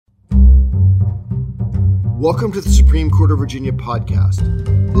Welcome to the Supreme Court of Virginia podcast.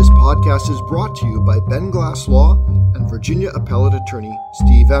 This podcast is brought to you by Ben Glass Law and Virginia Appellate Attorney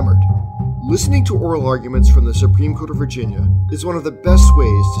Steve Emmert. Listening to oral arguments from the Supreme Court of Virginia is one of the best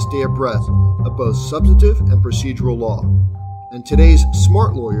ways to stay abreast of both substantive and procedural law. And today's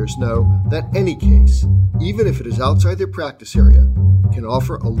smart lawyers know that any case, even if it is outside their practice area, can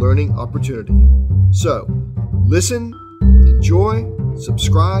offer a learning opportunity. So, listen, enjoy,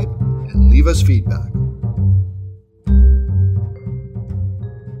 subscribe, and leave us feedback.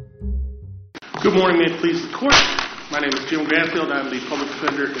 Good morning, may it please the Court. My name is Jim Granfield. I'm the public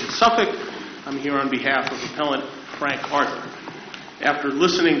defender in Suffolk. I'm here on behalf of Appellant Frank Arthur. After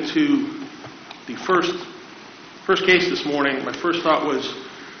listening to the first case this morning, my first thought was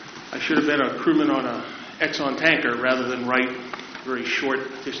I should have been a crewman on an Exxon tanker rather than write very short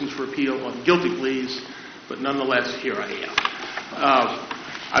petitions for appeal on guilty pleas, but nonetheless, here I am.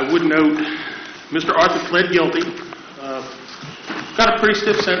 I would note Mr. Arthur pled guilty. Got a pretty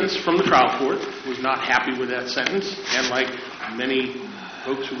stiff sentence from the trial court, was not happy with that sentence, and like many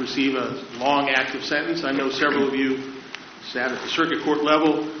folks who receive a long active sentence, I know several of you sat at the circuit court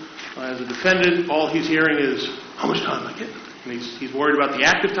level as a defendant. All he's hearing is, how much time I get? And he's worried about the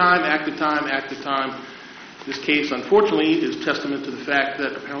active time. This case, unfortunately, is testament to the fact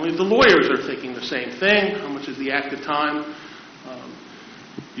that apparently the lawyers are thinking the same thing. How much is the active time?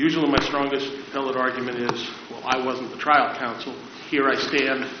 Usually my strongest appellate argument is, well, I wasn't the trial counsel. Here I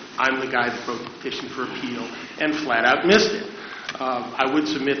stand. I'm the guy that wrote the petition for appeal and flat out missed it. I would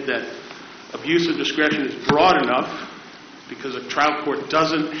submit that abuse of discretion is broad enough because a trial court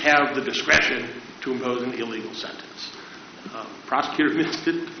doesn't have the discretion to impose an illegal sentence. Prosecutor missed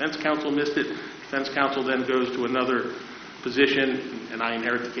it. Defense counsel missed it. Defense counsel then goes to another position, and I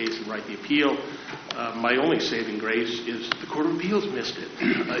inherit the case and write the appeal. My only saving grace is the Court of Appeals missed it,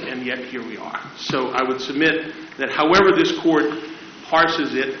 and yet here we are. So I would submit that however this court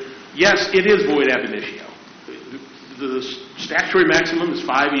parses it, yes, it is void ab initio. The statutory maximum is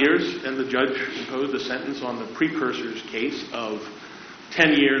 5 years, and the judge imposed a sentence on the precursor's case of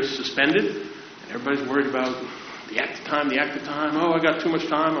 10 years suspended. And everybody's worried about the active time. Oh, I got too much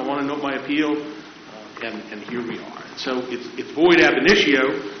time. I want to note my appeal. And here we are. So it's void ab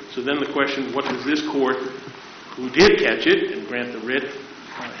initio. So then the question, what does this court, who did catch it and grant the writ,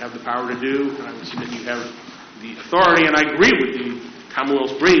 have the power to do? And I would submit you have the authority, and I agree with the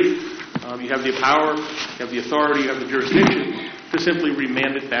Commonwealth's brief. You have the power, you have the authority, you have the jurisdiction to simply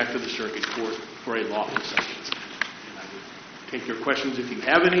remand it back to the circuit court for a lawful sentence. And I would take your questions if you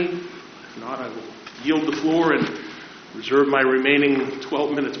have any. If not, I will yield the floor and reserve my remaining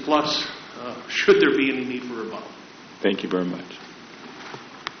 12 minutes plus should there be any need for rebuttal. Thank you very much.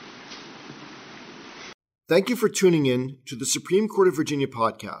 Thank you for tuning in to the Supreme Court of Virginia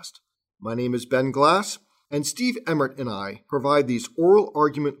podcast. My name is Ben Glass, and Steve Emmert and I provide these oral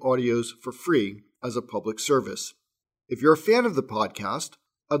argument audios for free as a public service. If you're a fan of the podcast,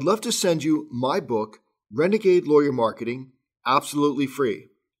 I'd love to send you my book, Renegade Lawyer Marketing, absolutely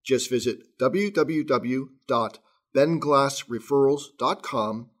free. Just visit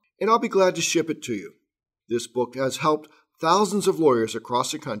www.benglassreferrals.com and I'll be glad to ship it to you. This book has helped thousands of lawyers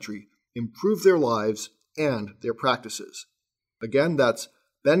across the country improve their lives and their practices. Again, that's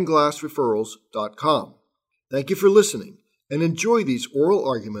benglassreferrals.com. Thank you for listening, and enjoy these oral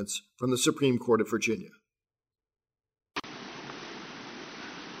arguments from the Supreme Court of Virginia.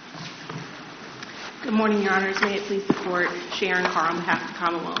 Good morning, Your Honors. May it please the Court. Sharon Carr on behalf of the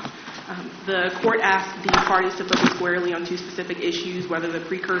Commonwealth. The Court asked the parties to focus squarely on two specific issues, whether the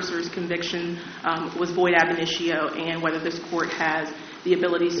precursor's conviction was void ab initio and whether this Court has the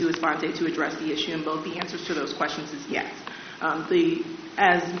ability sua sponte to address the issue, and both the answers to those questions is yes.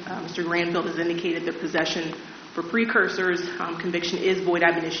 As Mr. Granfield has indicated, the possession for precursors conviction is void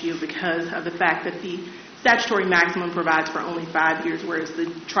ab initio because of the fact that the statutory maximum provides for only 5 years, whereas the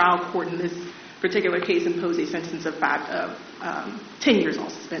trial court in this particular case imposed a sentence of 10 years all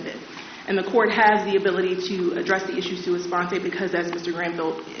suspended. And the court has the ability to address the issue sua sponte because, as Mr.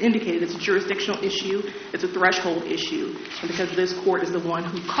 Granfield indicated, it's a jurisdictional issue, it's a threshold issue, and because this court is the one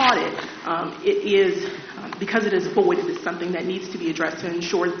who caught it, because it is void, it is something that needs to be addressed to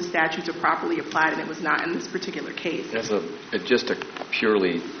ensure that the statutes are properly applied, and it was not in this particular case. As just a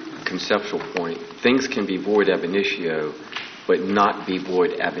purely conceptual point, things can be void ab initio, but not be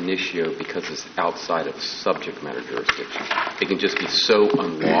void ab initio because it's outside of subject matter jurisdiction. It can just be so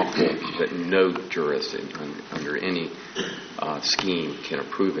unlawful that no jurist under any scheme can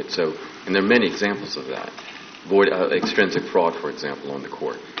approve it. So, and there are many examples of that. Void extrinsic fraud, for example, on the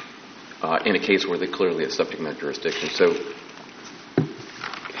court, in a case where they clearly have subject matter jurisdiction. So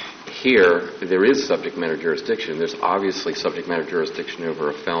Here, there is subject matter jurisdiction. There's obviously subject matter jurisdiction over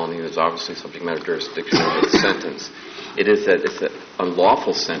a felony. There's obviously subject matter jurisdiction over a sentence. It's an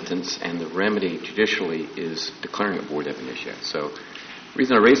unlawful sentence, and the remedy judicially is declaring it void ab initio. So the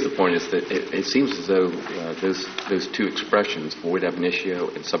reason I raise the point is that it seems as though those two expressions, void ab initio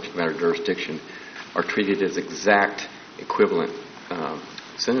and subject matter jurisdiction, are treated as exact equivalent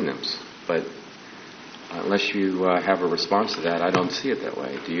synonyms. But unless you have a response to that, I don't see it that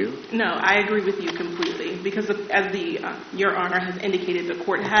way. Do you? No, I agree with you completely because as Your Honor has indicated, the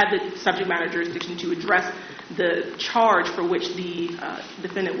court had the subject matter jurisdiction to address the charge for which the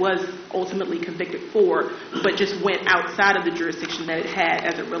defendant was ultimately convicted for, but just went outside of the jurisdiction that it had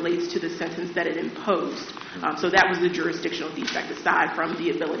as it relates to the sentence that it imposed. So that was the jurisdictional defect aside from the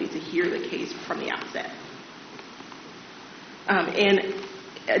ability to hear the case from the outset. And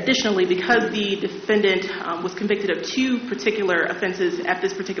additionally, because the defendant was convicted of two particular offenses at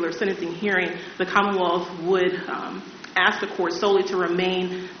this particular sentencing hearing, the Commonwealth would ask the court solely to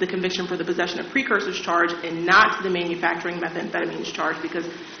remain the conviction for the possession of precursors charge and not the manufacturing methamphetamines charge, because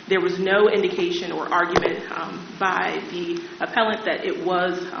there was no indication or argument by the appellant that it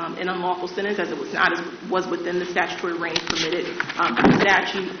was an unlawful sentence, as it was within the statutory range permitted by the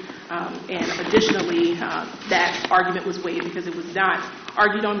statute. And additionally, that argument was waived because it was not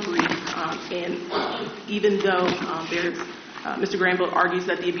argued on brief. And even though Mr. Granville argues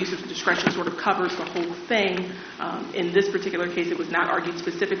that the abuse of discretion sort of covers the whole thing, in this particular case it was not argued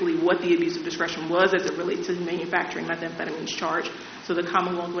specifically what the abuse of discretion was as it relates to the manufacturing methamphetamines charge. So the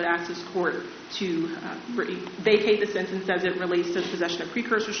Commonwealth would ask this court to vacate the sentence as it relates to the possession of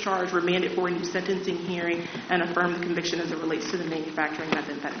precursors charge, remand it for a new sentencing hearing, and affirm the conviction as it relates to the manufacturing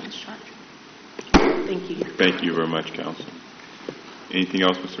methamphetamines charge. Thank you. Thank you very much, counsel. Anything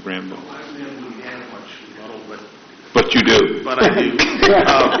else, Mr. Granville? I didn't really have much rebuttal, but you do. But I do.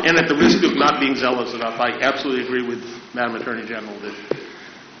 And at the risk of not being zealous enough, I absolutely agree with Madam Attorney General that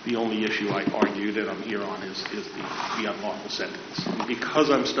the only issue I argued and I'm here on is the unlawful sentence. And because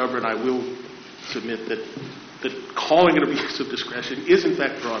I'm stubborn, I will submit that calling it abuse of discretion is in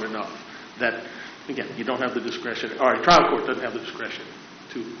fact broad enough that, again, you don't have the discretion, or a trial court doesn't have the discretion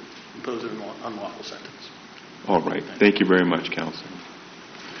to impose an unlawful sentence. All right. Thank you very much, counsel.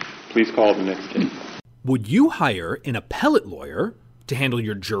 Please call the next case. Would you hire an appellate lawyer to handle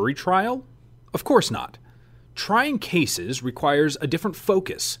your jury trial? Of course not. Trying cases requires a different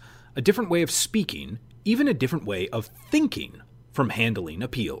focus, a different way of speaking, even a different way of thinking from handling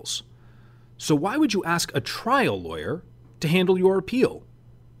appeals. So why would you ask a trial lawyer to handle your appeal?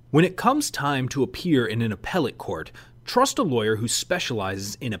 When it comes time to appear in an appellate court, trust a lawyer who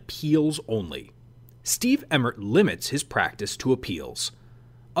specializes in appeals only. Steve Emmert limits his practice to appeals.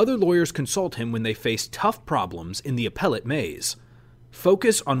 Other lawyers consult him when they face tough problems in the appellate maze.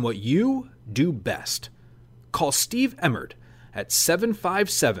 Focus on what you do best. Call Steve Emmert at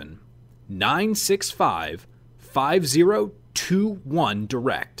 757-965-5021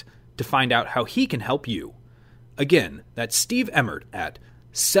 direct to find out how he can help you. Again, that's Steve Emmert at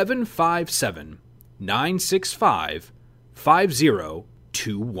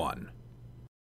 757-965-5021.